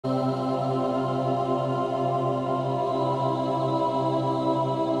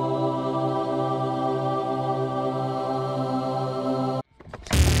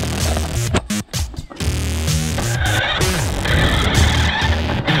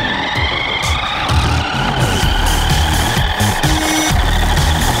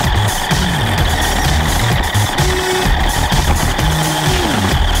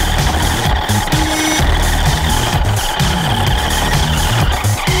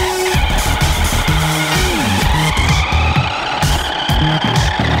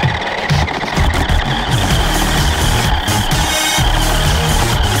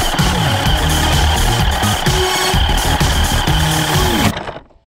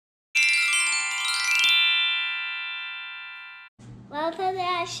Welcome to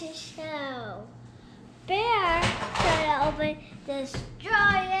Asher's show. Bear trying to open this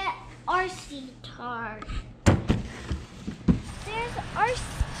giant RC car. There's RC.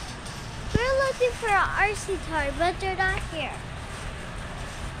 We're looking for an RC car, but they're not here.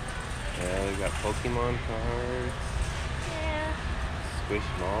 Yeah, we got Pokemon cards. Yeah.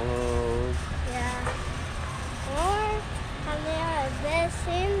 Squishmallows. Yeah. Or and they are this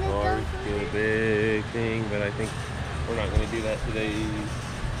thing that Or goes do a big thing, but I think we're not going to do that today.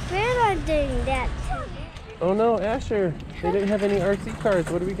 We're not doing that today. Oh no, Asher! They didn't have any RC cars.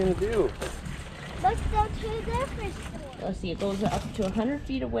 What are we going to do? Let's go to a different store. Let's see, it goes up to 100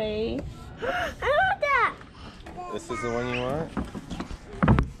 feet away. I want that. This is the one you want?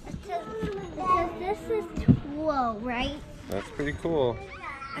 It says this is 12, right? That's pretty cool.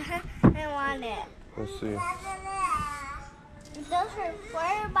 I want it. Let's see. Those are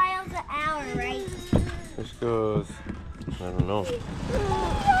 4 miles an hour, right? This goes, I don't know.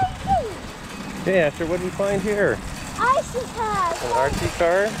 Hey Asher, what did you find here? RC car. An RC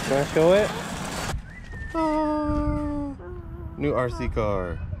car? You want to show it? Oh. New RC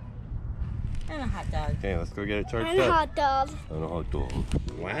car. And a hot dog. Okay, let's go get it charged And a up. hot dog. And a hot dog.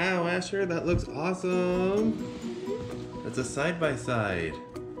 Wow, Asher, that looks awesome. It's a side-by-side.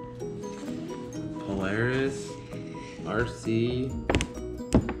 Polaris RC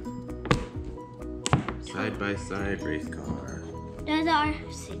side-by-side race car. There's an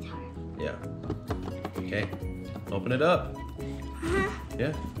RC car. Yeah. Okay, open it up.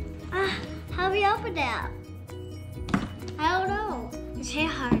 Yeah. How do we open that? I don't know. It's very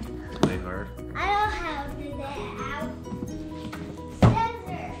hard. Play hard. I don't know how to do that.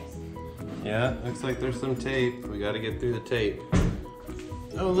 Scissors. Yeah, looks like there's some tape. We got to get through the tape.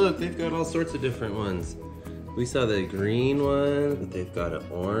 Oh look, they've got all sorts of different ones. We saw the green one, but they've got an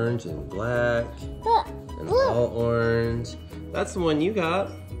orange and black. Look. And Look. all orange. That's the one you got.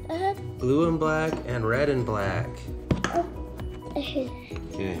 Blue and black and red and black. Okay.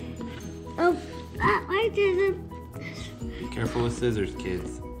 Oh, I did it. Be careful with scissors,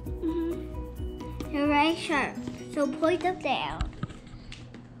 kids. You're very sharp, so point them down.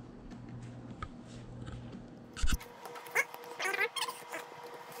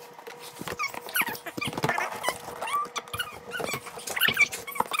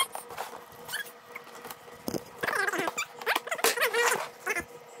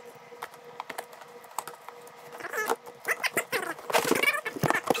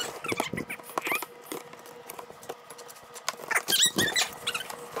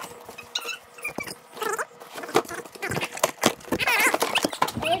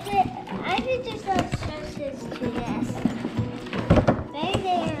 I could just go stretches to this. Right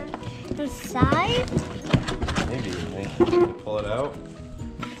there. The side. Maybe. Maybe you can pull it out.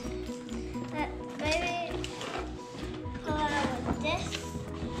 Maybe pull out with this.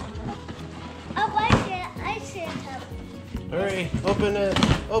 Oh, I see it. Hurry, open it.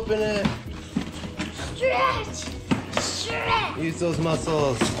 Open it. Stretch. Stretch. Use those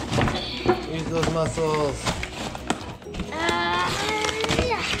muscles. Use those muscles.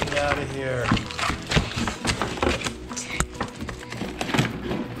 Get out of here.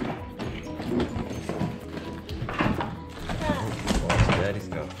 Watch Daddy's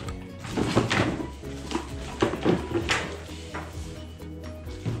go.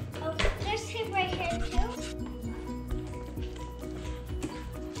 Oh, there's tape right here too.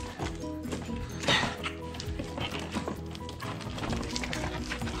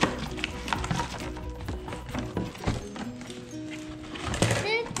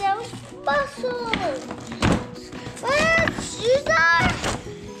 Those muscles. Let's use our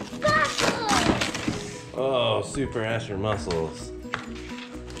muscles. Oh, super Asher muscles.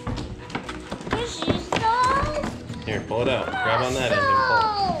 Let's use those. Here, pull it out. Grab on that end and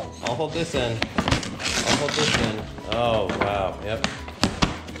pull. I'll hold this end. I'll hold this end. Oh, wow. Yep.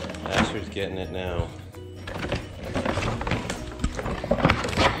 Asher's getting it now.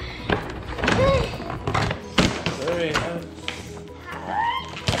 Sorry.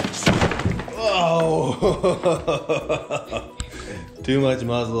 Oh! Too much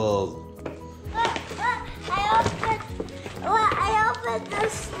muscles.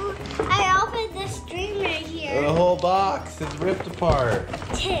 I opened the string right here. The whole box is ripped apart.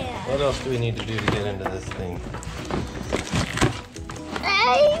 Yeah. What else do we need to do to get into this thing?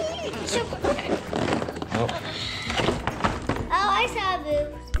 Oh, I saw it move.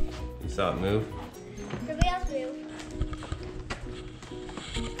 you saw it move? Somebody else move.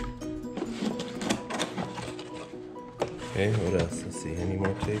 Okay, what else? Let's see, any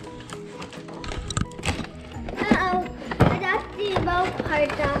more tape? Uh-oh. I got the both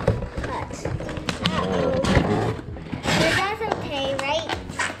parts off cut. Uh-oh. We got some tape.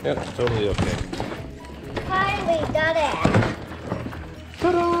 Yep, it's totally okay. Finally got it.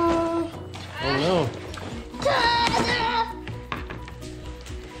 Ta-da! Oh no. Ta-da!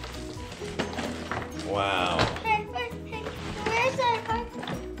 Wow. Hey, where's our part?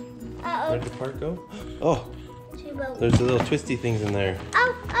 Where'd the part go? Oh, Two boats. there's the little twisty things in there.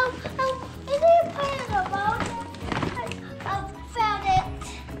 Oh, is there a part of the boat? I found it.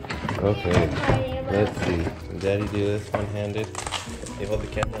 Okay, let's see. Can Daddy do this one-handed? You hold the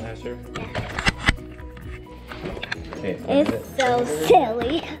camera, Asher? Okay, point It's so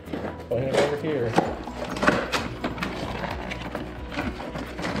silly. Point it over here.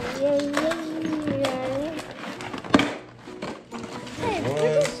 Hey,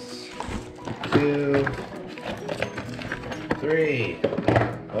 1, 2, 3.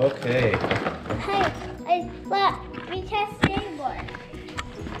 Okay. Let me test skateboard.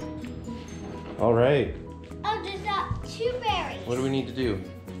 All right. Oh, there's not 2 berries. What do we need to do?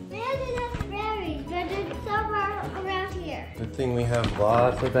 There's enough berries, but there's somewhere around here. Good thing we have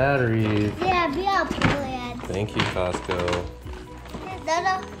lots of batteries. Yeah, be up, Julian. Thank you, Costco.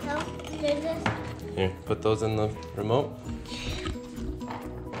 No. There's this. Here, put those in the remote.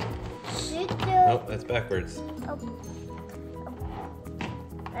 Nope, that's backwards. Oh.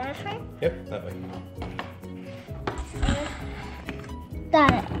 That's right. Yep, that way.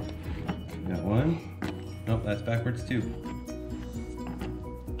 Got it. Got one. Nope, that's backwards too.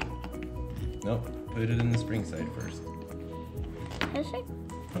 Nope, put it in the spring side first. That's right.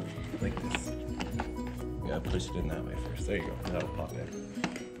 Like this. You gotta push it in that way first. There you go. That'll pop in.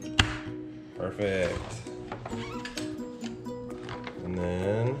 Perfect. And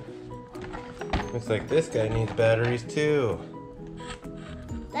then, looks like this guy needs batteries too.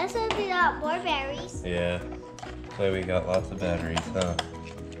 Let's open up more berries. Yeah. So we got lots of batteries, huh?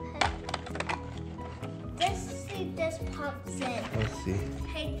 Let's see if this pops in. Let's see.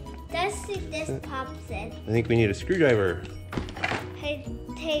 Hey, let's see if this pops in. I think we need a screwdriver. Hey,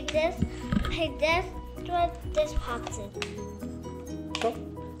 this one, this pops in. Oh,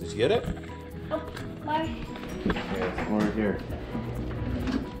 did you get it? Oh, my. Yeah, it's more here.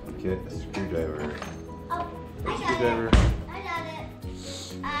 Get a screwdriver. Oh, I got Screwdriver. it.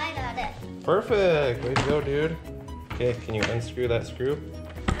 I got it. Perfect. Way to go, dude. Okay, can you unscrew that screw?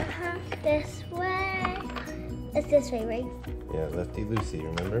 This way. It's this way, right? Yeah, lefty loosey,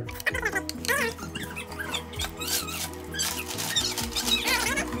 remember?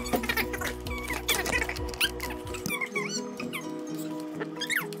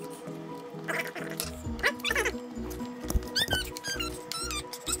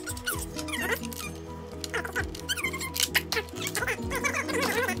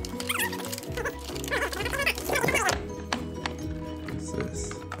 What's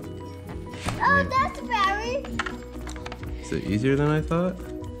this? Oh, that's a berry. Is it easier than I thought?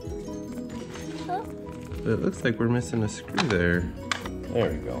 Huh? But it looks like we're missing a screw there. There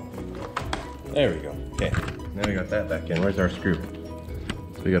we go. There we go. Okay, now we got that back in. Where's our screw?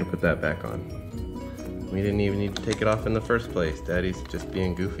 So we gotta put that back on. We didn't even need to take it off in the first place. Daddy's just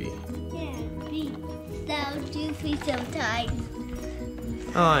being goofy. Yeah, be so goofy sometimes.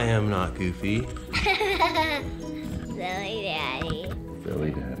 I am not goofy. Silly daddy.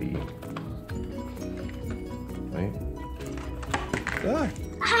 Silly Daddy. Right? Ah.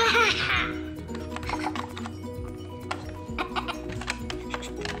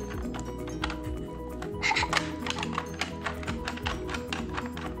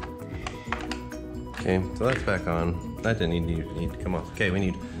 Okay, so that's back on. That didn't need to come off. Okay, we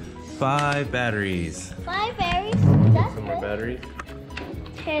need 5 batteries. 5 berries. Get That's some more good. batteries.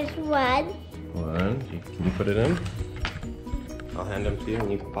 Here's one. One. Can you put it in? I'll hand them to you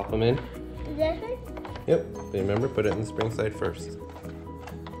and you can pop them in. This one? Yep. Remember, put it in the spring side first.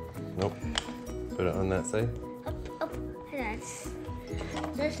 Nope. Put it on that side. Up. That's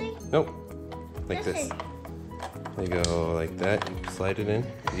this way. Nope. Like this. way. You go like that. You slide it in.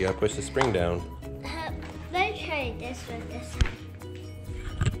 You gotta push the spring down. Let's try this one this time.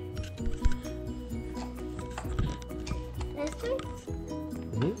 This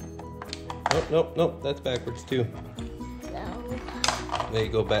one? Nope. That's backwards too. No. They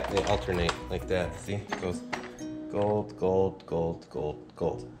go back. They alternate like that. See? It goes gold, gold, gold, gold,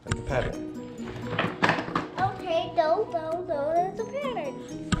 gold. Like a pattern. Okay, no, there's a pattern.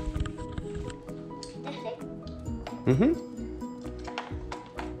 This way?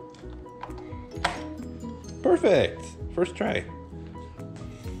 Perfect. First try.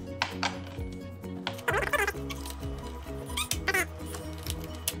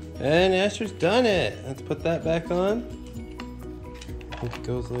 And Asher's done it. Let's put that back on. It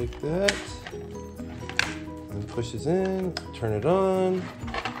goes like that. And pushes in. Turn it on.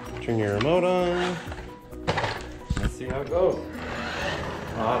 Turn your remote on. Let's see how it goes.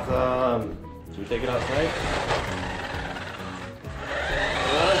 Awesome. Should we take it outside?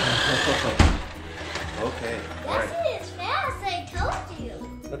 Okay. All right. That's as fast I told you.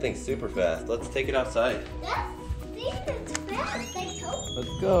 Nothing's super fast. Let's take it outside. That's as fast I told you.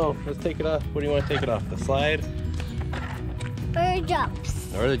 Let's go. Let's take it off. What do you want to take it off? The slide? Bird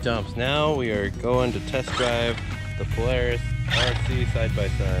jumps. Or the jumps. Now we are going to test drive the Polaris RC side by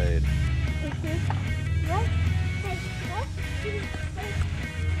side.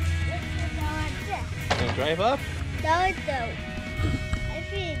 Gonna drive up? No, it don't. I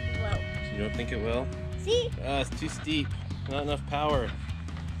think it won't. You don't think it will? See? It's too steep. Not enough power.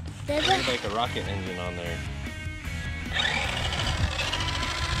 There's There's like a rocket engine on there.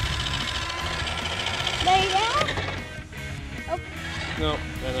 Oh. No,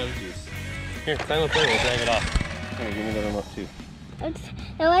 ran out of juice. Here, climb up there. We'll drive it off. Here, give me the remote too.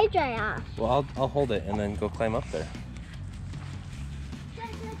 The light dry off. Well, I'll hold it and then go climb up there.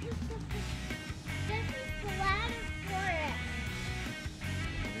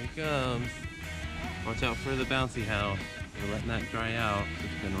 Here he comes. Watch out for the bouncy house. We're letting that dry out.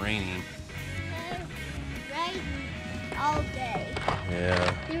 It's been raining. Rain all day.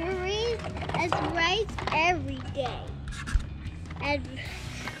 Yeah. The rain is right every day. And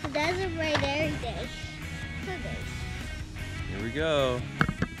it doesn't rain every day. Some days. Here we go.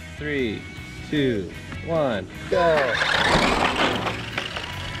 3, 2, 1, go!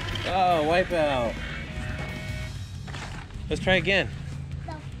 Oh, wipe out. Let's try again.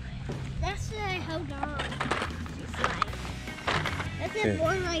 No, that's what I hold on. It's like, that's Okay. a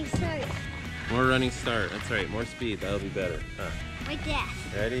more like start. More running start. That's right. More speed. That'll be better. Huh. Like that.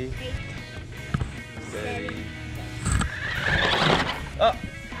 Ready? Right. Steady. Oh!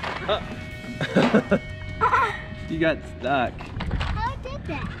 Oh. You got stuck. How did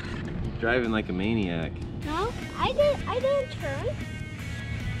that? You're driving like a maniac. No, I didn't turn.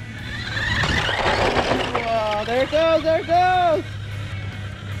 Whoa, there it goes, there it goes!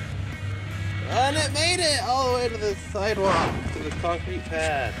 And it made it all the way to the sidewalk, to the concrete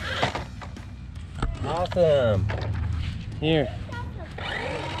pad. Awesome. Here,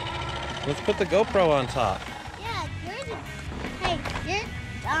 let's put the GoPro on top. Yeah, hey, you're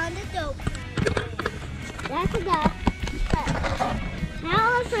on the dope. That's enough. Now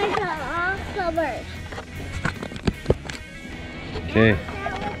let's take the Asher'S. Okay. Now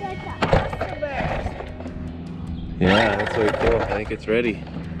let's take the Asher'S. Yeah, that's really cool. I think it's ready.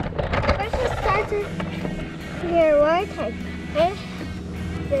 Let's just start to here one time.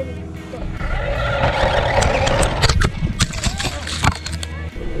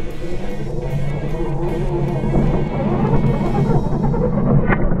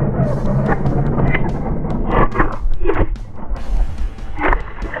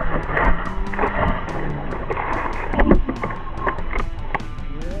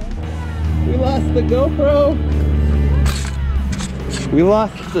 We lost the GoPro. We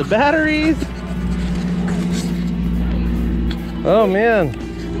lost the batteries. Oh man,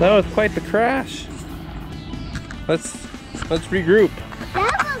 that was quite the crash. Let's regroup.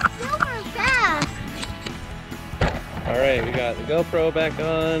 That was super fast. All right, we got the GoPro back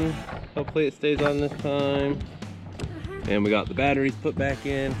on. Hopefully it stays on this time. And we got the batteries put back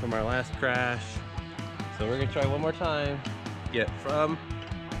in from our last crash. So we're gonna try one more time. Get from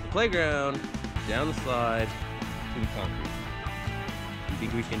the playground down the slide to the concrete. You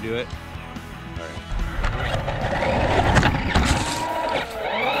think we can do it? All right.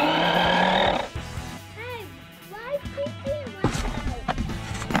 Hey, why creepy like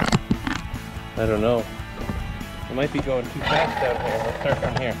I don't know. It might be going too fast down here. Let's start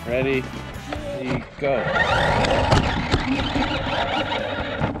from here. Ready? Steady, go.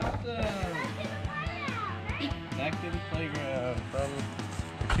 Back to the playground.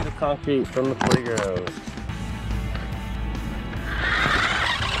 To the concrete from the playground.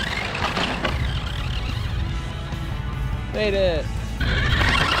 Made it.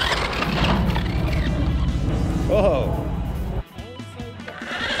 Whoa.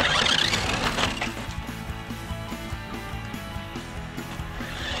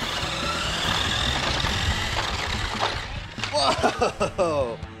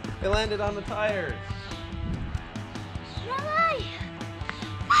 Whoa! It landed on the tires.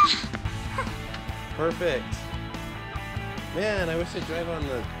 Perfect. Man, I wish I'd drive on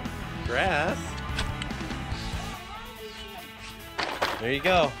the grass. There you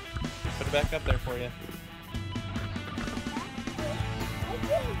go. Put it back up there for you.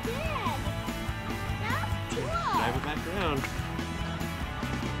 Drive it back around.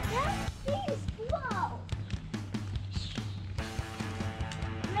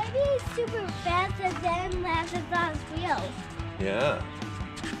 Maybe super fast and then lands on its wheels. Yeah.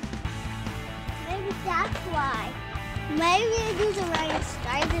 Maybe that's why. Maybe it is the right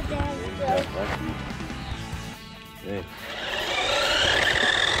side and then That's lucky. Hey.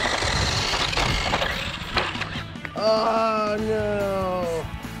 Oh no!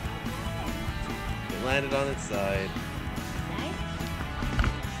 It landed on its side.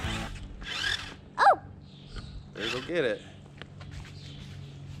 Oh! There, go get it.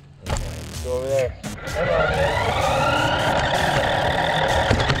 Okay, let's go over there. Come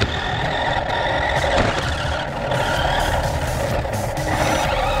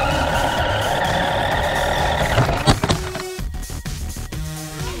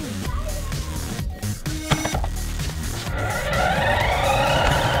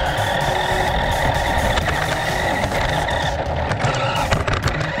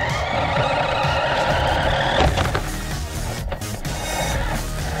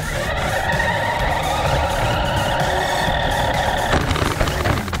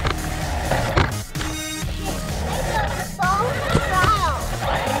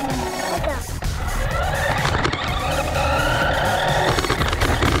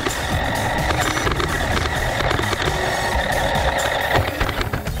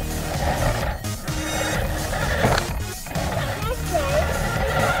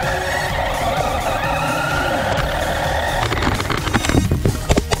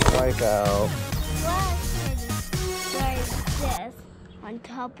on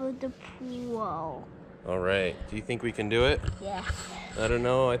top of the pool. All right. Do you think we can do it? Yeah. I don't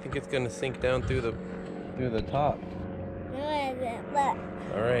know. I think it's gonna sink down through the top. Look.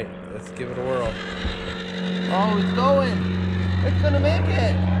 All right. Let's give it a whirl. Oh, it's going. It's gonna make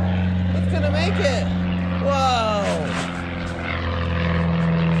it. It's gonna make it. Whoa.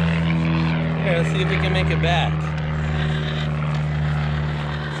 Here, let's see if we can make it back.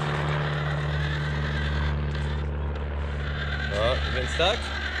 Oh, you getting stuck?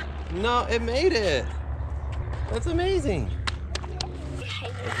 No, it made it. That's amazing.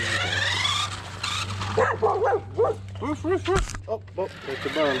 Woof, woof, woof. Oh, there's the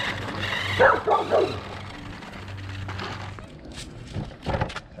bone.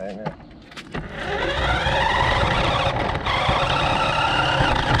 Right now.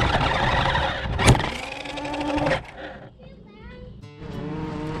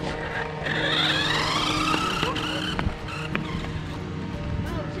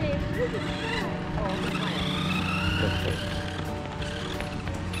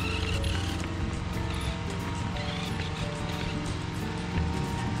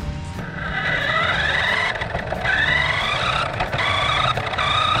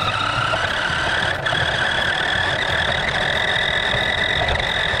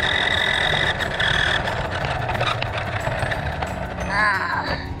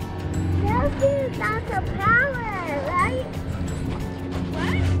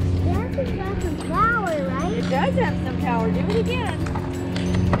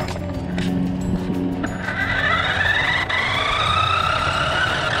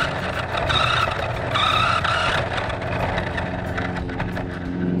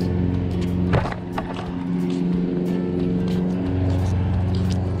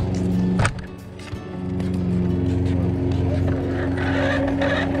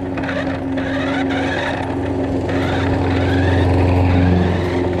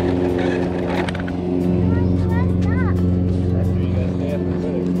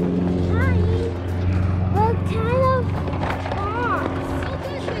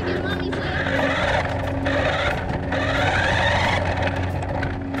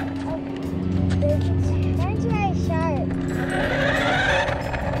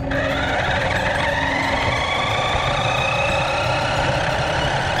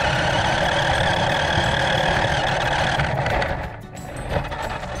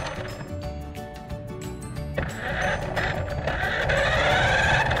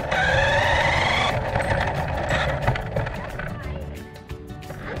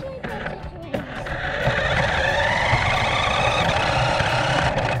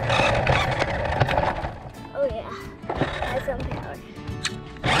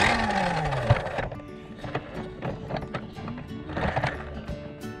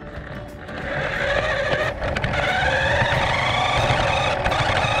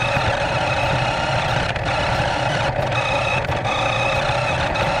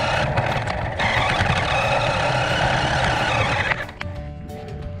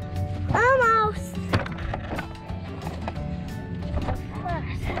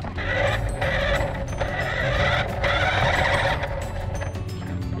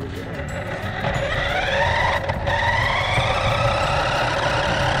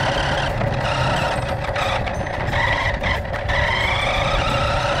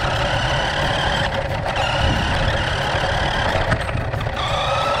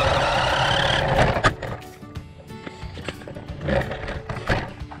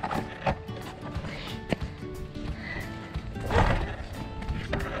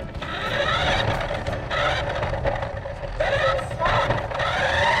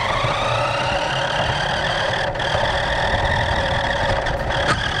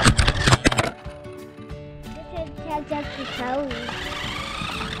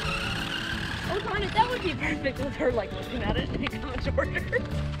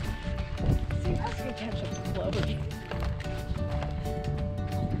 gosh, explode.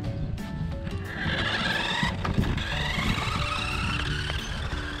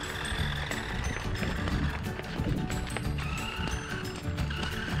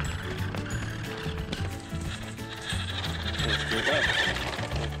 Let's do that.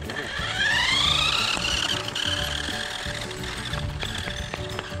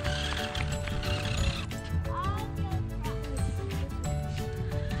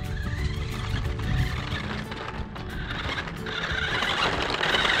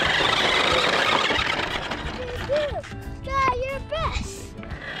 Try your best.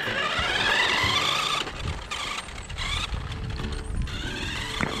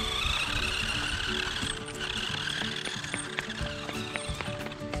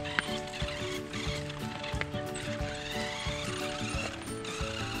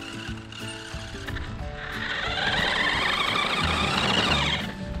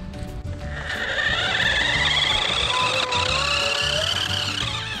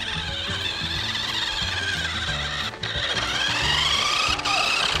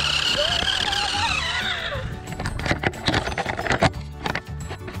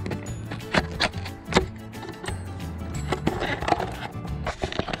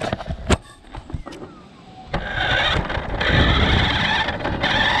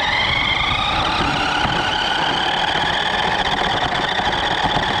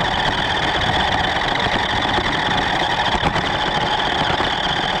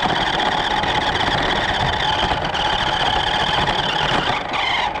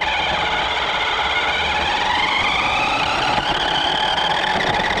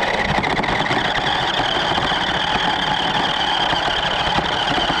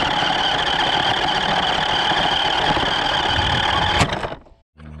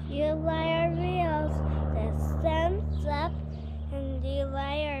 You like our videos, then thumbs up, and you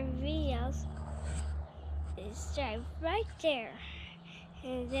like our videos, subscribe right there.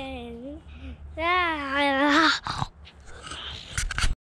 And then,